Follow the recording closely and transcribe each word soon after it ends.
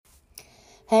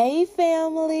Hey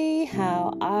family,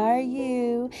 how are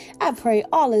you? I pray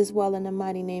all is well in the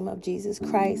mighty name of Jesus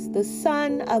Christ, the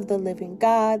Son of the living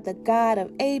God, the God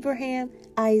of Abraham,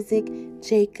 Isaac,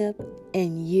 Jacob,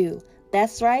 and you.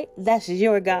 That's right, that's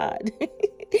your God.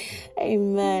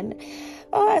 Amen.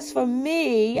 As for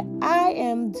me, I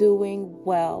am doing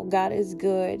well. God is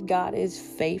good. God is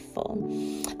faithful.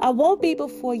 I won't be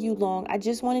before you long. I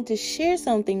just wanted to share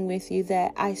something with you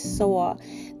that I saw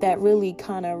that really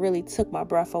took my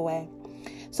breath away.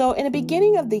 So in the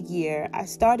beginning of the year, I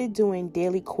started doing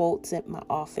daily quotes at my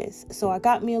office. So I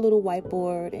got me a little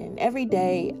whiteboard, and every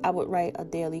day I would write a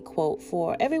daily quote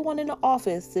for everyone in the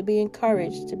office to be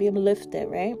encouraged, to be uplifted,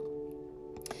 right?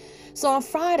 So on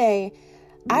Friday,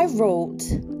 I wrote,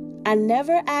 I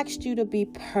never asked you to be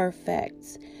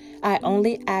perfect. I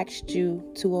only asked you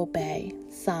to obey.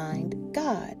 Signed,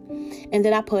 God. And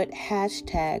then I put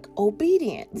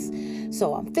 #obedience.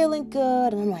 So I'm feeling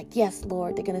good. And I'm like, yes,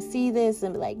 Lord, they're going to see this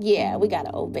and be like, yeah, we got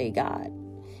to obey God.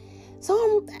 So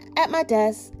I'm at my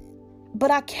desk,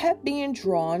 but I kept being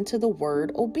drawn to the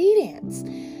word obedience.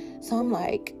 So I'm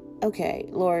like, okay,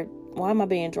 Lord, why am I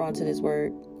being drawn to this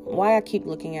word? Why I keep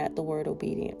looking at the word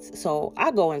obedience? So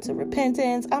I go into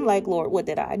repentance. I'm like, Lord, what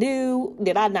did I do?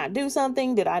 Did I not do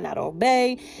something? Did I not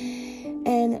obey?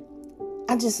 And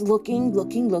I'm just looking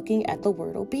at the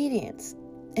word obedience.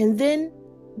 And then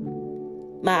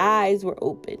my eyes were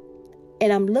open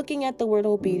and I'm looking at the word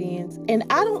obedience. And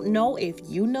I don't know if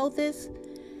you know this,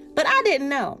 but I didn't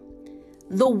know.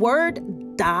 The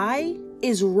word die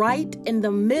is right in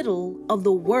the middle of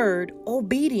the word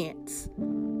obedience.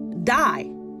 Die.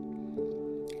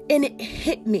 And it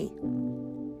hit me.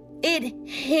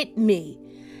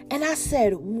 And I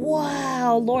said,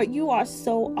 wow, Lord, you are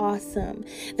so awesome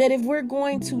that if we're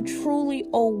going to truly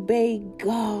obey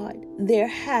God, there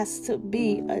has to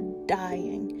be a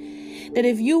dying. That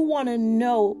if you want to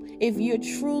know if you're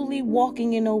truly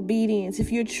walking in obedience, if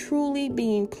you're truly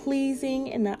being pleasing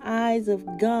in the eyes of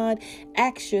God,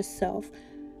 ask yourself,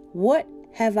 what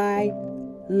have I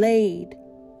laid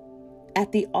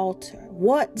at the altar?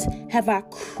 What have I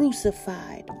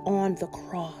crucified on the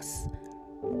cross?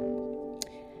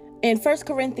 In 1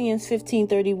 Corinthians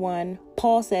 15:31,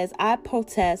 Paul says, I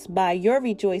protest by your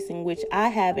rejoicing which I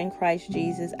have in Christ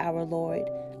Jesus our Lord.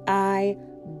 I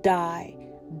die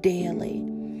daily.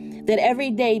 That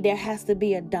every day there has to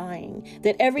be a dying.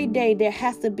 That every day there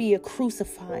has to be a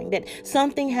crucifying. That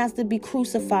something has to be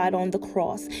crucified on the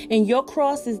cross. And your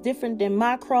cross is different than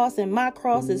my cross. And my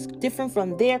cross is different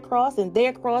from their cross. And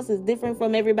their cross is different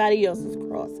from everybody else's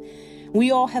cross.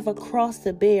 We all have a cross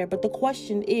to bear. But the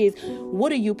question is,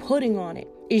 what are you putting on it?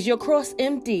 Is your cross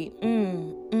empty?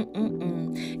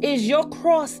 Is your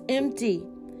cross empty?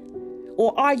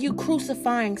 Or are you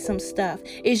crucifying some stuff?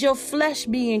 Is your flesh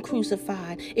being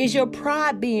crucified? Is your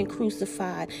pride being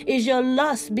crucified? Is your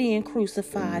lust being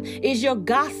crucified? Is your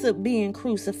gossip being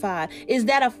crucified? Is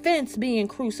that offense being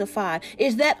crucified?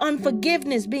 Is that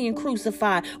unforgiveness being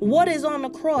crucified? What is on the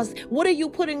cross? What are you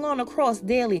putting on the cross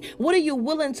daily? What are you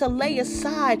willing to lay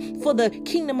aside for the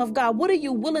kingdom of God? What are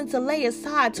you willing to lay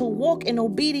aside to walk in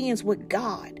obedience with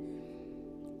God?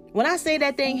 When I say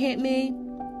that thing hit me,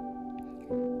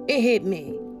 it hit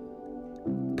me.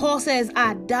 Paul says,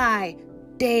 I die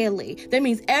daily. That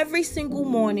means every single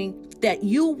morning that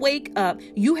you wake up,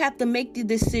 you have to make the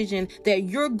decision that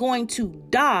you're going to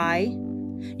die.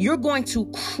 You're going to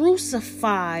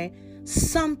crucify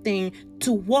something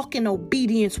to walk in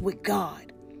obedience with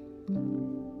God.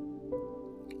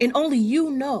 And only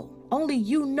you know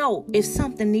if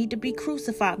something need to be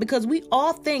crucified, because we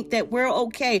all think that we're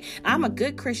okay. I'm a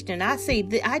good Christian. I say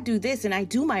that I do this and I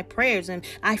do my prayers and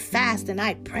I fast and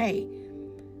I pray.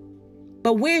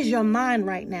 But where's your mind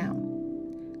right now?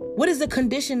 What is the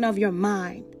condition of your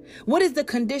mind? What is the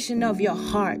condition of your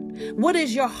heart? What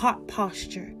is your heart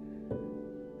posture?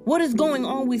 What is going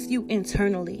on with you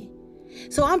internally?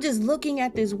 So I'm just looking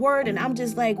at this word and I'm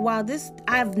just like, wow,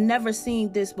 I've never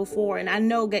seen this before. And I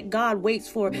know that God waits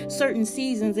for certain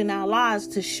seasons in our lives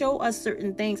to show us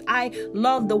certain things. I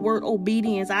love the word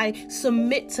obedience. I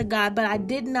submit to God, but I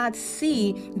did not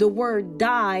see the word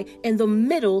die in the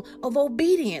middle of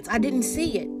obedience. I didn't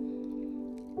see it.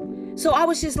 So I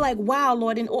was just like, wow,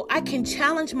 Lord, and I can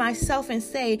challenge myself and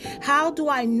say, how do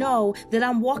I know that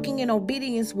I'm walking in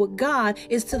obedience with God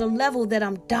is to the level that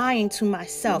I'm dying to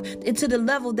myself, and to the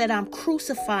level that I'm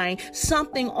crucifying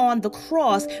something on the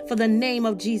cross for the name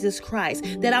of Jesus Christ,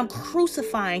 that I'm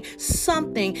crucifying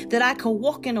something that I can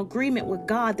walk in agreement with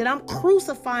God, that I'm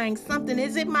crucifying something.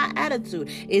 Is it my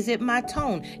attitude? Is it my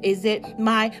tone? Is it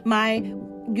my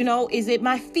Is it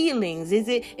my feelings? Is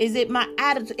it my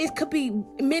attitude? It could be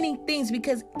many things,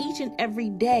 because each and every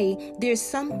day there's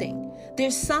something.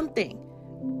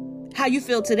 How you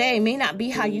feel today may not be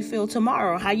how you feel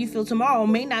tomorrow. How you feel tomorrow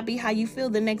may not be how you feel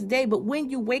the next day. But when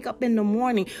you wake up in the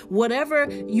morning, whatever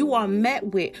you are met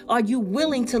with, are you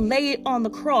willing to lay it on the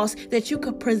cross, that you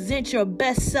could present your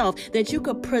best self, that you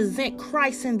could present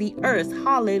Christ in the earth?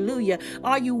 Hallelujah.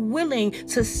 Are you willing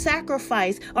to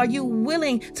sacrifice? Are you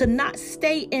willing to not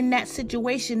stay in that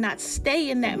situation, not stay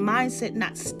in that mindset,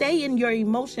 not stay in your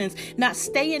emotions, not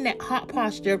stay in that heart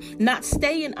posture, not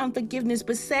stay in unforgiveness,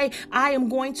 but say, I am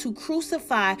going to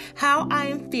crucify how I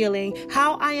am feeling,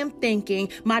 how I am thinking,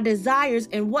 my desires,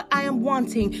 and what I am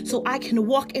wanting, so I can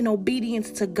walk in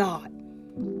obedience to God.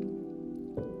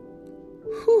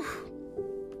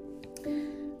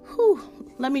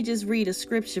 Let me just read a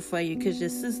scripture for you, because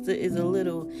your sister is a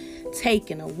little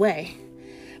taken away.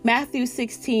 Matthew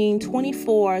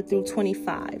 16:24 through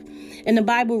 25. And the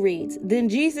Bible reads, Then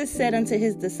Jesus said unto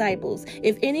his disciples,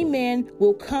 If any man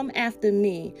will come after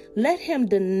me, let him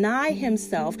deny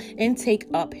himself and take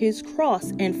up his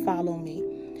cross and follow me.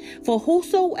 For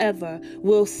whosoever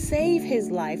will save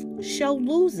his life shall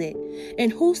lose it,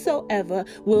 and whosoever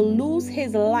will lose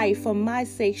his life for my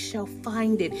sake shall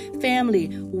find it. Family,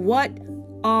 what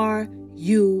are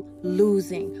you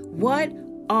losing? What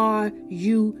are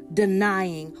you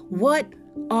denying? What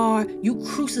are you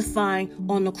crucifying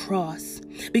on the cross?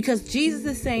 Because Jesus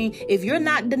is saying, if you're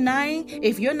not denying,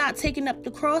 if you're not taking up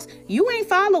the cross, you ain't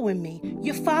following me.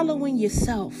 You're following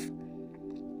yourself.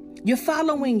 You're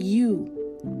following you.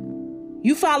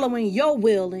 You're following your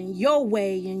will and your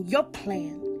way and your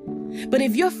plan. But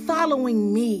if you're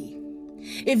following me,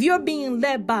 if you're being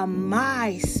led by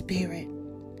my spirit,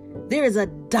 there is a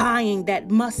dying that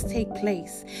must take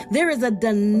place. There is a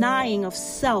denying of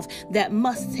self that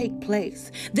must take place.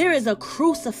 There is a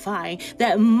crucifying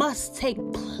that must take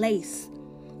place.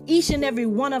 Each and every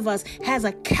one of us has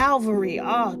a Calvary.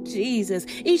 Oh, Jesus.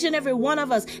 Each and every one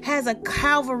of us has a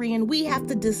Calvary, and we have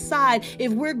to decide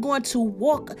if we're going to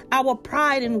walk our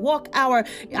pride and walk our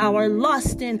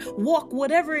lust and walk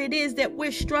whatever it is that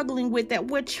we're struggling with, that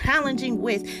we're challenging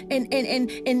with,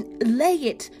 and lay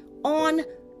it on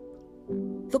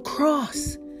the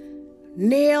cross,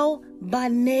 nail by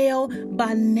nail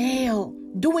by nail,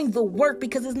 doing the work,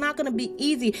 because it's not going to be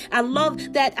easy. I love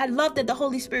that the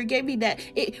Holy Spirit gave me that.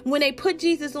 When they put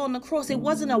Jesus on the cross, it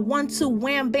wasn't a 1-2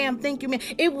 wham bam thank you man.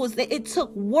 It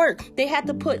took work. They had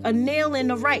to put a nail in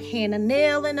the right hand, a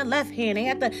nail in the left hand. They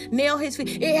had to nail his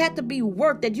feet. It had to be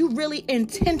work, that you really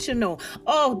intentional.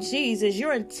 Oh, Jesus,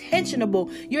 you're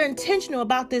intentional. You're intentional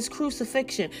about this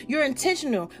crucifixion. You're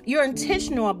intentional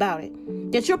about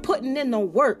it, that you're putting in the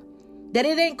work. That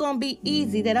it ain't gonna be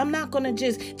easy. That I'm not gonna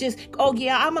just I'm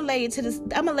gonna lay it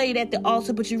at the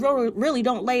altar, but you really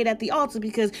don't lay it at the altar,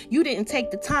 because you didn't take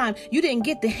the time. You didn't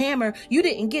get the hammer. You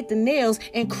didn't get the nails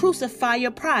and crucify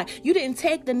your pride. You didn't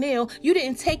take the nail. You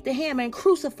didn't take the hammer and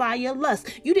crucify your lust.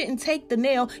 You didn't take the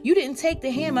nail. You didn't take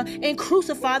the hammer and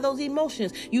crucify those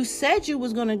emotions. You said you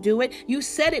was gonna do it. You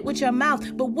said it with your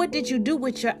mouth, but what did you do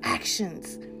with your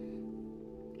actions?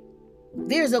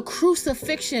 There's a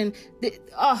crucifixion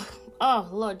Oh,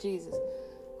 Lord Jesus.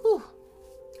 Whew.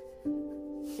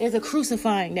 There's a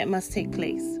crucifying that must take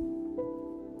place.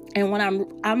 And when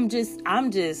I'm just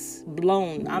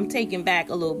blown. I'm taken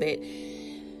back a little bit.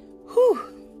 Whew.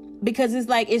 Because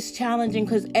it's challenging,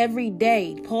 because every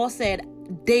day, Paul said,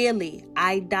 daily,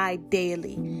 I die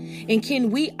daily. And can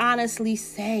we honestly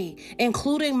say,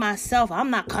 including myself,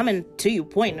 I'm not coming to you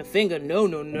pointing a finger.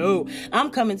 No. I'm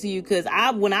coming to you because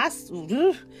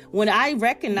when I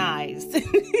recognized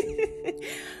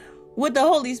what the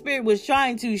Holy Spirit was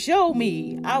trying to show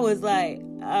me, I was like,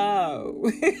 oh,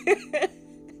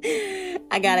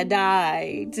 I gotta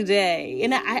die today.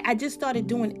 And I just started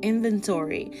doing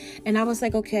inventory. And I was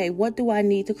like, okay, what do I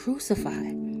need to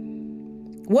crucify?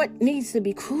 What needs to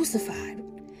be crucified?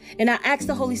 And I asked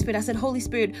the Holy Spirit, I said, Holy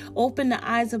Spirit, open the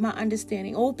eyes of my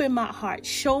understanding, open my heart,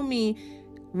 show me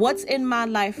what's in my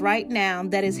life right now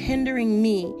that is hindering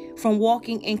me from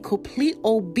walking in complete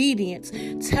obedience.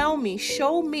 Tell me,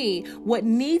 show me what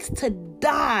needs to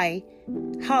die,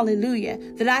 hallelujah,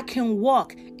 that I can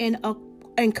walk in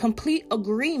complete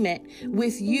agreement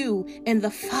with you and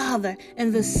the Father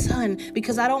and the Son,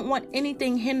 because I don't want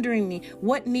anything hindering me.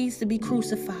 What needs to be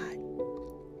crucified?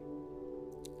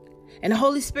 And the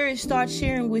Holy Spirit starts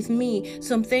sharing with me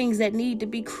some things that need to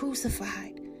be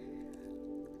crucified.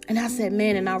 And I said,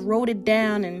 man, and I wrote it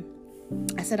down, and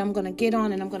I said, I'm going to get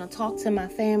on and I'm going to talk to my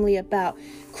family about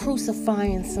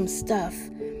crucifying some stuff.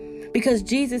 Because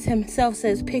Jesus himself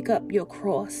says, pick up your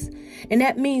cross. And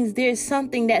that means there's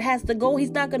something that has to go.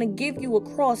 He's not going to give you a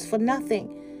cross for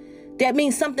nothing. That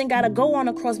means something got to go on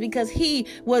the cross, because he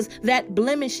was that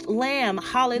blemished lamb.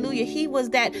 Hallelujah. He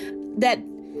was that,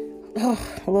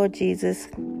 oh, Lord Jesus.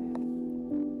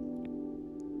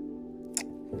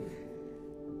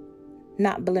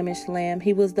 Not blemished lamb.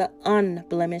 He was the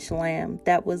unblemished lamb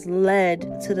that was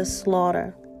led to the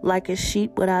slaughter like a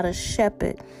sheep without a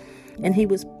shepherd. And he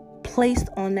was placed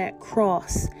on that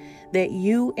cross that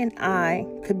you and I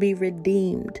could be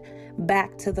redeemed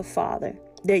back to the Father,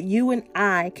 that you and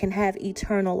I can have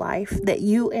eternal life, that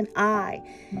you and I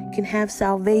can have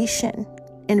salvation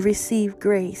and receive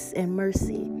grace and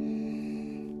mercy.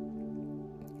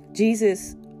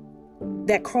 Jesus,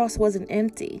 that cross wasn't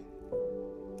empty.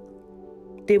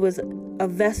 There was a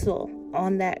vessel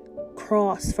on that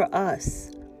cross for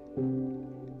us.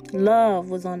 Love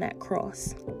was on that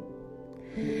cross.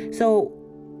 So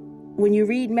when you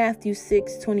read Matthew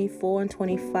 6:24 and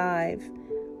 25,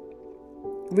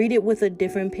 read it with a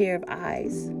different pair of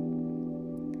eyes.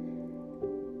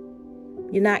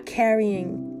 You're not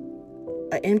carrying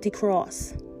an empty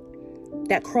cross.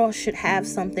 That cross should have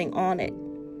something on it.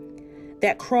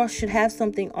 That cross should have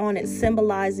something on it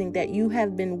symbolizing that you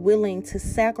have been willing to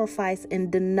sacrifice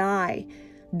and deny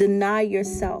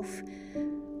yourself,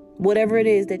 whatever it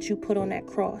is that you put on that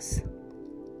cross.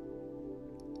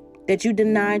 That you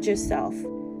denied yourself,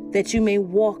 that you may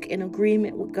walk in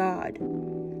agreement with God.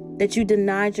 That you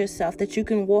denied yourself, that you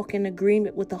can walk in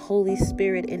agreement with the Holy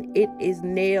Spirit, and it is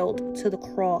nailed to the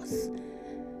cross.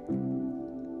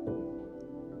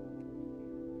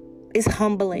 It's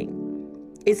humbling.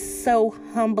 It's so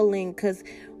humbling, because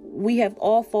we have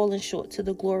all fallen short to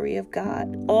the glory of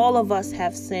God. All of us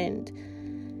have sinned.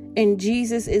 And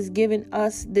Jesus is giving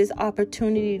us this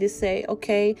opportunity to say,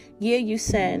 okay, yeah, you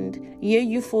sinned. Yeah,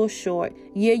 you fall short.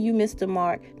 Yeah, you missed the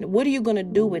mark. What are you going to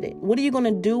do with it? What are you going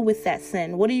to do with that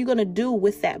sin? What are you going to do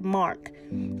with that mark?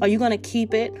 Are you going to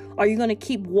keep it? Are you going to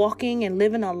keep walking and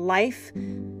living a life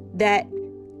that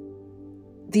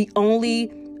the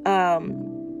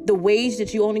wage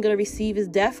that you're only going to receive is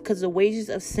death, because the wages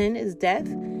of sin is death?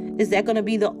 Is that going to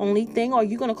be the only thing? Or are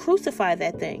you going to crucify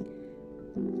that thing?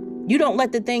 You don't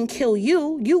let the thing kill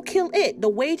you. You kill it. The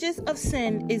wages of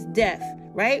sin is death,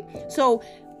 right? So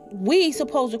we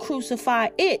supposed to crucify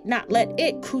it, not let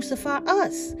it crucify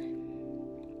us.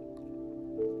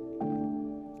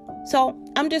 So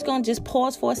I'm just going to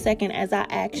pause for a second as I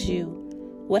ask you,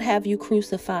 what have you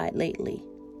crucified lately?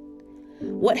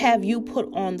 What have you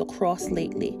put on the cross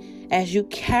lately? As you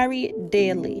carry it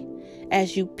daily,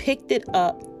 as you picked it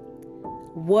up,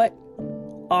 what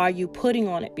are you putting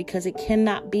on it? Because it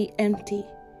cannot be empty.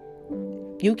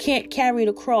 You can't carry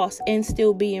the cross and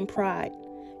still be in pride.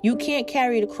 You can't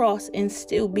carry the cross and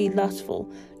still be lustful.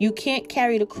 You can't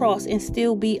carry the cross and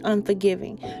still be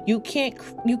unforgiving. You can't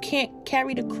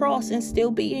carry the cross and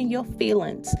still be in your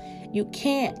feelings. You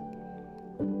can't.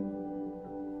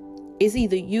 It's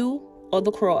either you or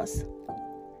the cross.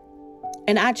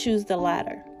 And I choose the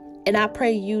latter. And I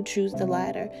pray you choose the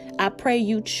latter. I pray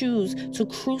you choose to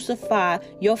crucify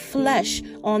your flesh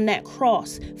on that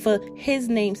cross for his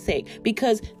name's sake.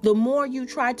 Because the more you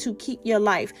try to keep your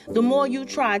life, the more you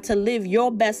try to live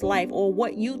your best life, or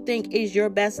what you think is your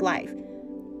best life,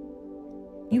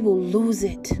 you will lose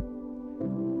it.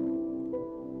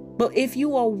 But if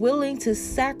you are willing to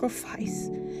sacrifice,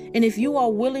 and if you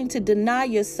are willing to deny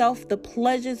yourself the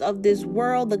pleasures of this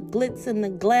world, the glitz and the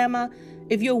glamour,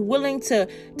 if you're willing to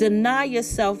deny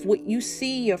yourself what you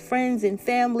see your friends and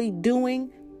family doing,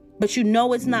 but you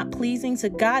know it's not pleasing to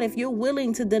God, if you're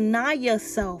willing to deny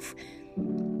yourself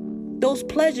those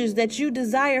pleasures that you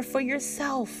desire for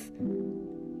yourself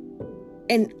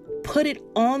and put it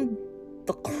on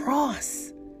the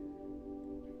cross,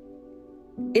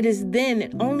 it is then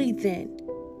and only then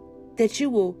that you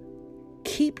will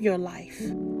keep your life,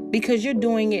 because you're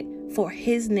doing it for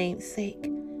his name's sake.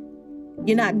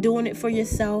 You're not doing it for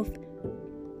yourself,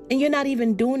 and you're not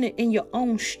even doing it in your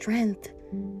own strength.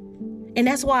 And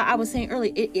that's why I was saying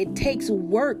earlier, it takes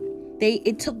work.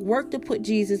 It took work to put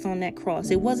Jesus on that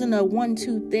cross. It wasn't a 1,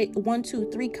 2,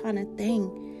 3 kind of thing.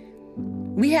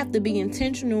 We have to be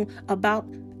intentional about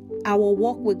our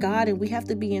walk with God, and we have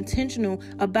to be intentional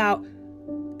about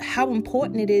how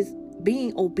important it is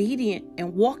being obedient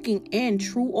and walking in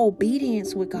true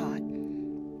obedience with God.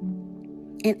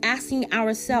 And asking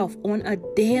ourselves on a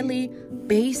daily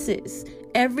basis,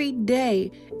 every day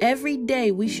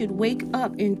we should wake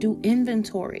up and do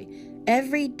inventory.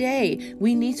 Every day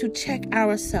we need to check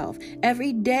ourselves.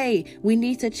 Every day we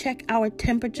need to check our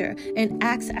temperature and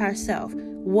ask ourselves,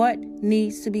 What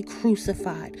needs to be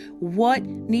crucified? What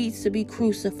needs to be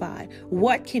crucified?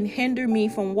 What can hinder me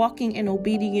from walking in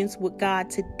obedience with God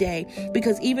today?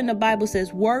 Because even the Bible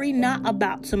says, worry not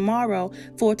about tomorrow,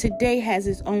 for today has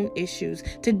its own issues.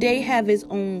 Today have its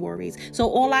own worries. So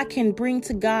all I can bring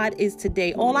to God is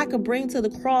today. All I could bring to the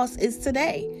cross is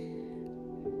today.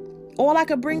 All I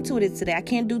could bring to it is today. I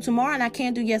can't do tomorrow and I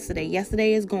can't do yesterday.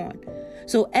 Yesterday is gone.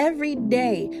 So every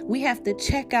day we have to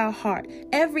check our heart.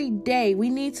 Every day we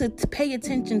need to pay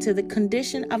attention to the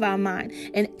condition of our mind.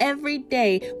 And every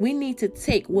day we need to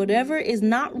take whatever is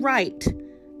not right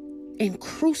and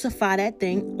crucify that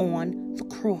thing on the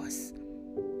cross.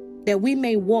 That we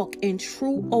may walk in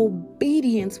true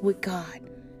obedience with God.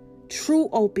 True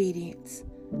obedience.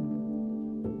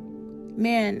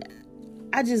 Man,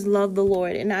 I just love the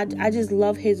Lord, and I just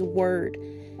love his word.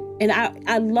 And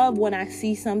I love when I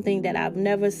see something that I've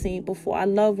never seen before. I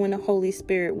love when the Holy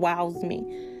Spirit wows me.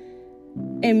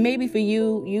 And maybe for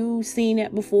you, you've seen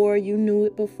it before, you knew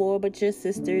it before, but your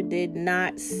sister did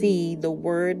not see the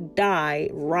word die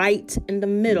right in the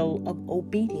middle of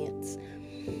obedience.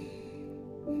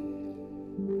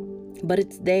 But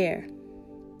it's there.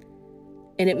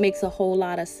 And it makes a whole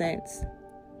lot of sense.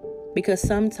 Because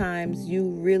sometimes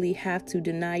you really have to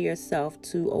deny yourself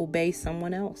to obey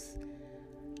someone else.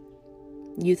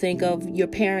 You think of your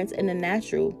parents in the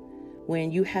natural.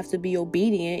 When you have to be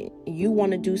obedient, you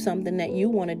want to do something that you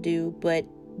want to do, but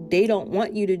they don't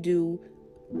want you to do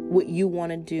what you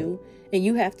want to do. And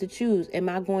you have to choose, am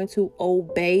I going to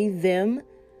obey them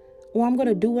or I'm going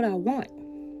to do what I want?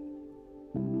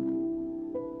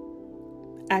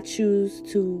 I choose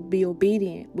to be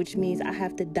obedient, which means I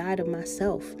have to die to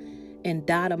myself and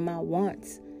die to my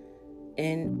wants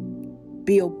and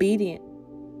be obedient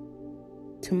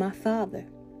to my Father.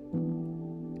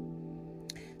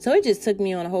 So it just took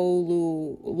me on a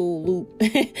whole little loop.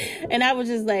 And I was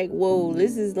just like, whoa,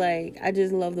 this is like, I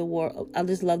just love the word. I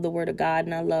just love the word of God.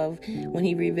 And I love when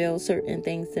he reveals certain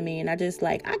things to me. And I just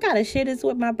like, I got to share this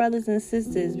with my brothers and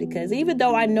sisters, because even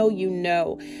though I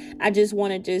know, I just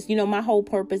want to my whole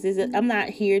purpose is that I'm not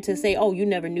here to say, oh, you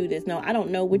never knew this. No, I don't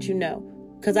know what you know,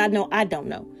 because I know I don't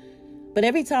know. But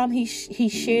every time he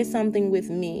shares something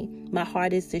with me, my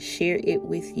heart is to share it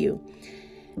with you.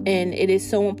 And it is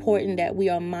so important that we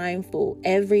are mindful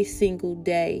every single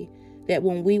day that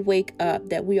when we wake up,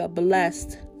 that we are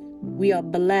blessed. We are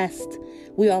blessed.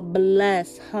 We are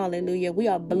blessed. Hallelujah. We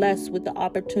are blessed with the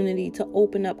opportunity to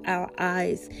open up our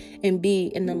eyes and be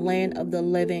in the land of the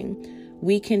living.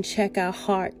 We can check our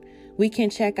heart. We can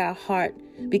check our heart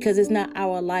because it's not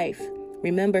our life.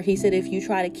 Remember, he said, if you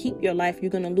try to keep your life, you're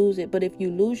going to lose it. But if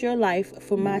you lose your life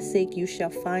for my sake, you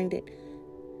shall find it.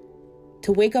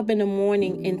 To wake up in the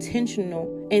morning intentional,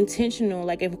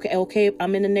 like, okay,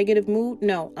 I'm in a negative mood.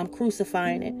 No, I'm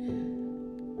crucifying it.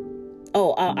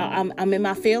 Oh, I'm in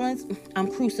my feelings.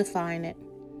 I'm crucifying it.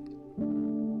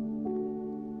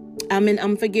 I'm in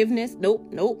unforgiveness. Nope.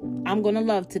 I'm going to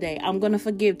love today. I'm going to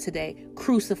forgive today.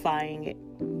 Crucifying it.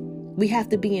 We have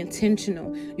to be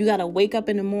intentional. You got to wake up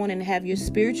in the morning and have your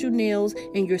spiritual nails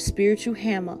and your spiritual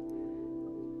hammer,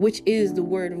 which is the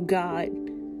word of God.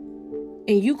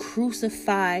 And you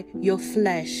crucify your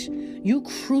flesh. You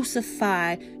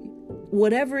crucify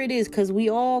whatever it is, because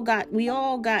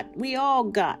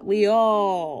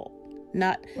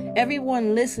not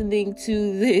everyone listening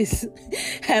to this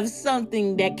have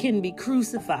something that can be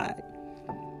crucified.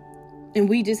 And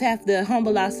we just have to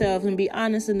humble ourselves and be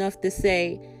honest enough to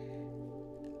say,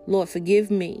 Lord,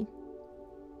 forgive me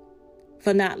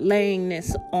for not laying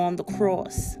this on the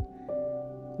cross.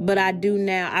 But I do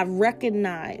now. I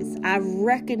recognize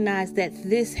that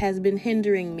this has been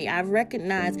hindering me. I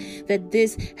recognize that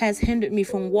this has hindered me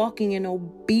from walking in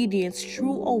obedience,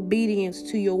 true obedience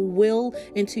to your will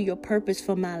and to your purpose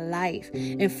for my life.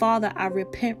 And Father, I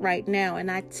repent right now, and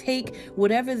I take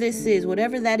whatever this is,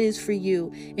 whatever that is for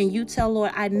you. And you tell, Lord,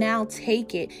 I now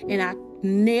take it and I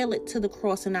nail it to the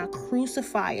cross and I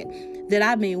crucify it, that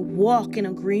I may walk in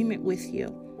agreement with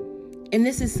you. And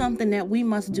this is something that we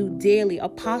must do daily.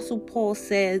 Apostle Paul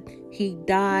said he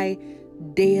died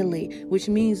daily, which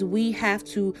means we have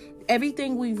to,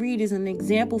 everything we read is an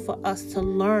example for us to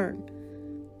learn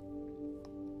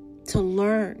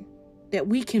that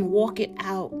we can walk it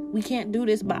out. We can't do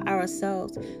this by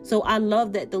ourselves. So I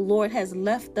love that the Lord has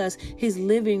left us his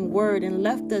living word and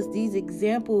left us these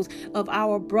examples of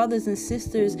our brothers and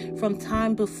sisters from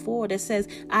time before that says,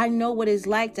 I know what it's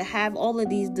like to have all of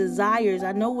these desires.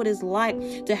 I know what it's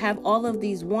like to have all of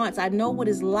these wants. I know what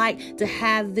it's like to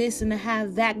have this and to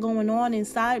have that going on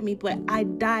inside me, but I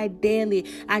die daily.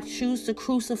 I choose to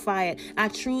crucify it. I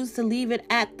choose to leave it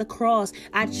at the cross.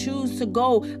 I choose to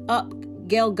go up,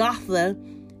 Golgotha,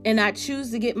 and I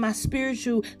choose to get my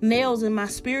spiritual nails and my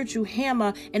spiritual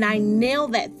hammer, and I nail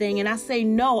that thing, and I say,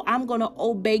 no, I'm going to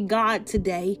obey God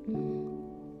today.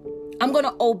 I'm going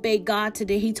to obey God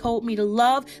today. He told me to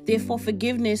love, therefore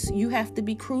forgiveness, you have to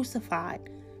be crucified.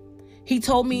 He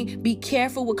told me, be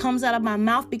careful what comes out of my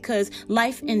mouth, because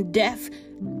life and death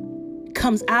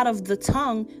comes out of the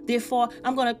tongue. Therefore,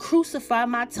 I'm going to crucify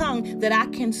my tongue that I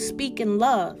can speak in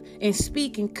love and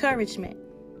speak encouragement.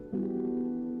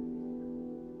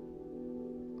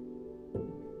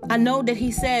 I know that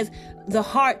he says the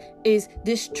heart is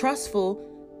distrustful.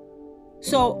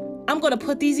 So I'm going to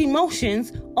put these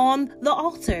emotions on the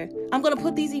altar. I'm going to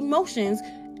put these emotions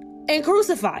and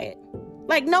crucify it.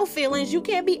 Like, no feelings. You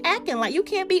can't be acting like, you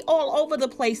can't be all over the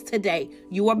place today.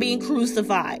 You are being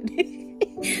crucified.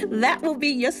 That will be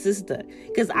your sister,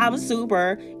 because I'm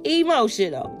super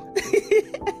emotional.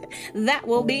 That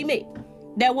will be me.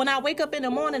 That when I wake up in the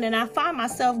morning and I find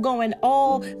myself going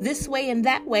all this way and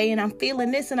that way, and I'm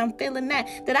feeling this and I'm feeling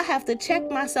that I have to check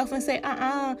myself and say,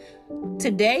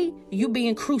 today you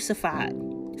being crucified.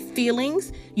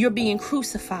 Feelings, you're being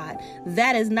crucified.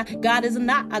 That is not, God is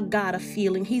not a God of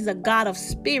feeling. He's a God of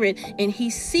spirit, and he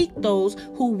seeks those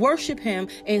who worship him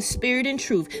in spirit and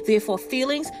truth. Therefore,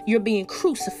 feelings, you're being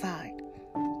crucified,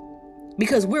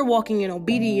 because we're walking in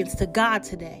obedience to God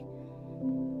today.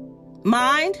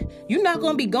 Mind, you're not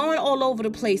going to be going all over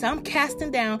the place. I'm casting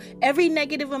down every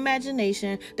negative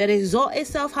imagination that exalts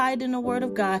itself higher than the word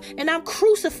of God, and I'm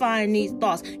crucifying these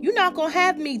thoughts. You're not going to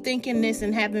have me thinking this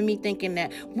and having me thinking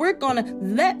that. We're going to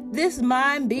let this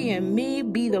mind be in me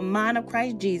be the mind of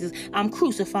Christ Jesus. I'm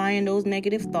crucifying those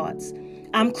negative thoughts.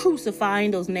 I'm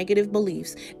crucifying those negative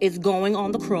beliefs. It's going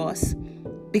on the cross.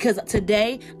 Because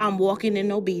today I'm walking in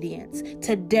obedience.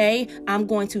 Today I'm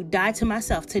going to die to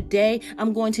myself. Today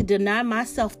I'm going to deny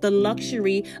myself the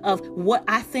luxury of what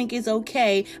I think is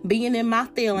okay, being in my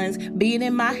feelings, being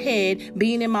in my head,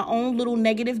 being in my own little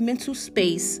negative mental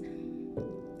space.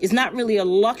 It's not really a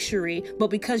luxury, but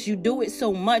because you do it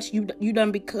so much, you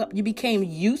became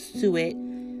used to it.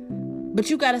 But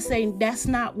you got to say, that's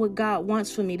not what God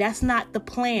wants for me. That's not the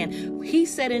plan. He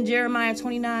said in Jeremiah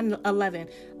 29:11,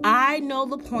 I know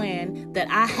the plan that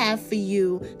I have for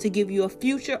you, to give you a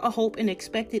future, a hope, and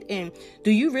expected end.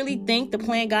 Do you really think the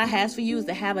plan God has for you is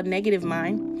to have a negative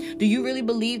mind? Do you really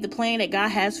believe the plan that God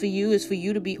has for you is for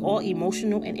you to be all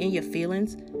emotional and in your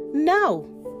feelings? No,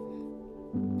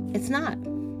 it's not.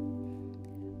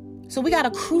 So we got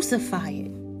to crucify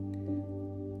it.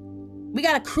 We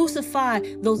got to crucify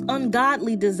those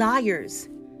ungodly desires.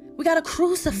 We got to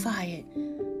crucify it.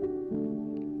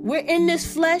 We're in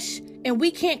this flesh, and we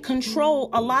can't control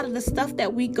a lot of the stuff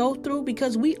that we go through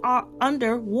because we are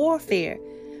under warfare.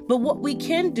 But what we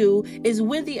can do is,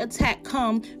 when the attack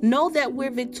comes, know that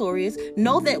we're victorious,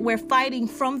 know that we're fighting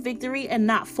from victory and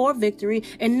not for victory,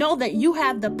 and know that you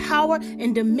have the power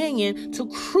and dominion to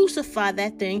crucify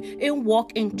that thing and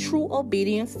walk in true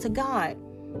obedience to God.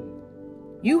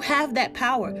 You have that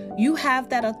power. You have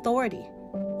that authority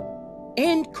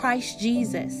in Christ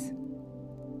Jesus.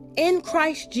 In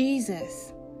Christ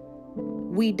Jesus,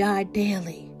 we die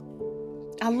daily.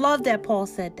 I love that Paul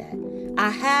said that. I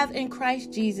have in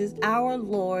Christ Jesus, our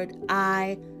Lord,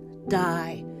 I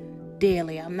die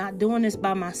daily. I'm not doing this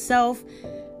by myself.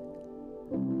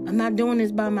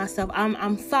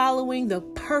 I'm following the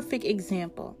perfect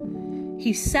example.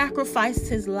 He sacrificed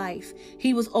his life.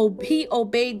 He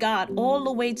obeyed God all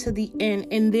the way to the end.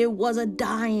 And there was a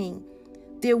dying.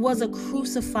 There was a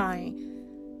crucifying.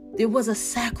 There was a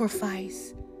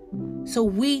sacrifice. So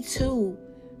we too,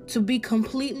 to be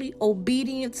completely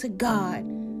obedient to God,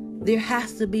 there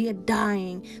has to be a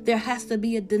dying. There has to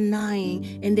be a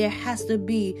denying. And there has to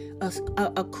be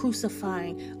a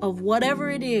crucifying of whatever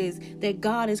it is that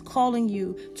God is calling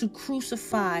you to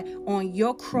crucify on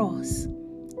your cross.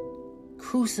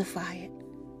 Crucify it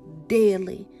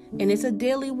daily. And it's a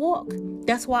daily walk.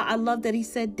 That's why I love that he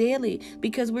said daily,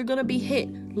 because we're going to be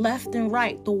hit left and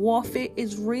right. The warfare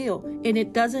is real and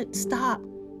it doesn't stop.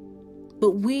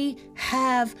 But we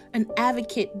have an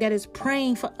advocate that is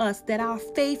praying for us, that our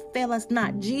faith fail us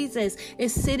not. Jesus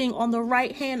is sitting on the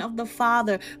right hand of the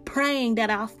Father, praying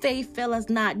that our faith fail us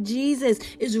not. Jesus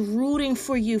is rooting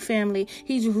for you, family.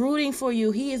 He's rooting for you.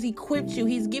 He has equipped you.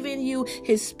 He's given you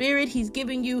his spirit. He's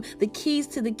giving you the keys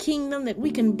to the kingdom that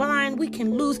we can bind, we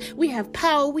can loose. We have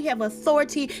power. We have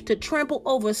authority to trample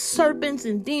over serpents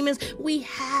and demons. We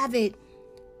have it.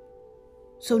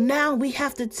 So now we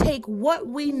have to take what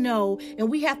we know, and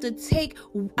we have to take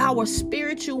our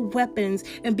spiritual weapons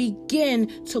and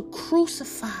begin to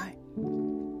crucify,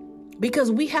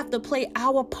 because we have to play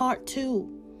our part too.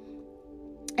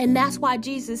 And that's why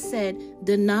Jesus said,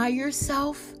 deny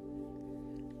yourself,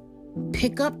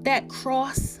 pick up that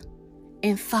cross,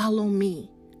 and follow me.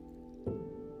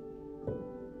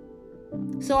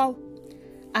 So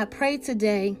I pray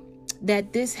today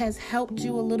that this has helped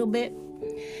you a little bit.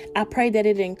 I pray that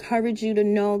it encouraged you to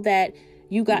know that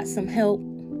you got some help.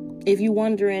 If you're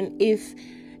wondering if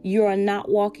you're not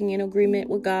walking in agreement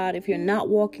with God, if you're not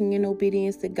walking in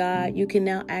obedience to God, you can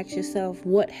now ask yourself,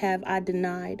 what have I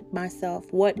denied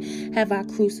myself? What have I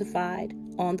crucified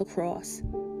on the cross?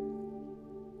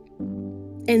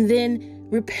 And then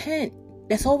repent.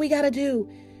 That's all we got to do.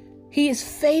 He is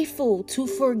faithful to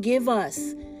forgive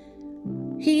us.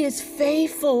 He is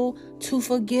faithful to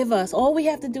forgive us. All we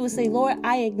have to do is say, Lord,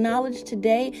 I acknowledge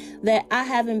today that I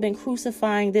haven't been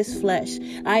crucifying this flesh.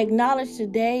 I acknowledge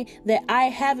today that I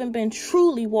haven't been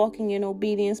truly walking in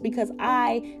obedience because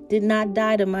I did not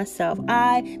die to myself.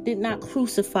 I did not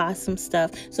crucify some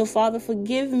stuff. So, Father,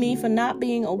 forgive me for not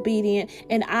being obedient.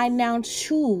 And I now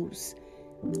choose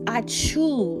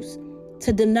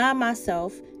to deny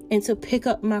myself and to pick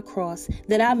up my cross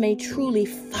that I may truly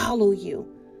follow you.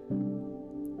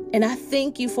 And I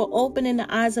thank you for opening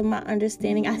the eyes of my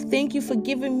understanding. I thank you for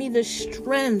giving me the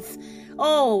strength.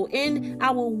 Oh, in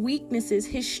our weaknesses,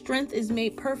 his strength is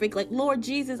made perfect. Like, Lord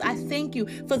Jesus, I thank you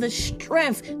for the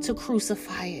strength to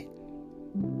crucify it.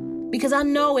 Because I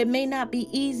know it may not be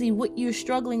easy what you're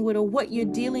struggling with or what you're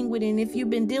dealing with. And if you've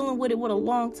been dealing with it for a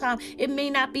long time, it may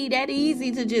not be that easy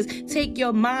to just take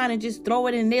your mind and just throw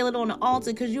it and nail it on the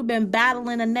altar because you've been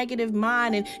battling a negative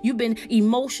mind and you've been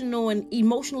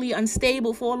emotionally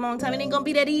unstable for a long time. It ain't going to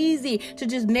be that easy to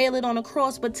just nail it on a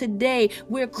cross. But today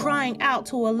we're crying out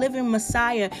to a living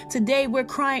Messiah. Today we're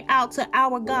crying out to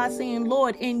our God saying,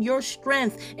 Lord, in your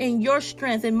strength,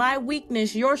 in my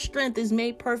weakness, your strength is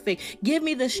made perfect. Give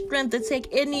me the strength to take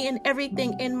any and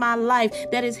everything in my life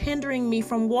that is hindering me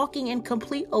from walking in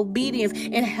complete obedience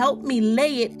and help me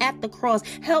lay it at the cross.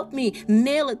 Help me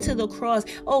nail it to the cross.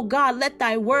 Oh God, let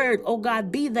thy word, oh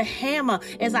God, be the hammer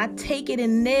as I take it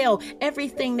and nail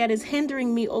everything that is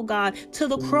hindering me, oh God, to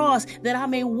the cross, that I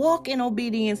may walk in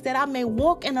obedience, that I may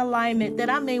walk in alignment, that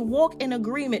I may walk in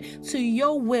agreement to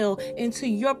your will and to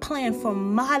your plan for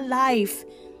my life,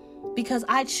 because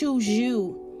I choose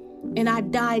you and I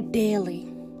die daily.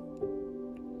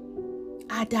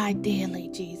 I die daily,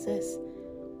 Jesus.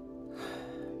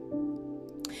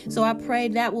 So I pray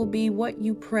that will be what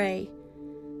you pray.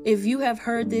 If you have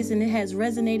heard this and it has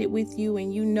resonated with you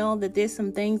and you know that there's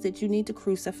some things that you need to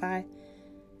crucify,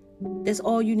 that's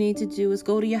all you need to do is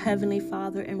go to your Heavenly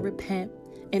Father and repent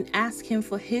and ask him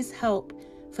for his help,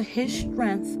 for his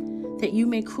strength, that you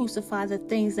may crucify the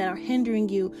things that are hindering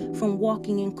you from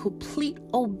walking in complete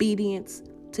obedience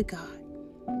to God.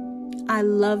 I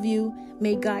love you.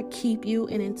 May God keep you.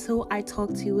 And until I talk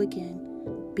to you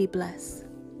again, be blessed.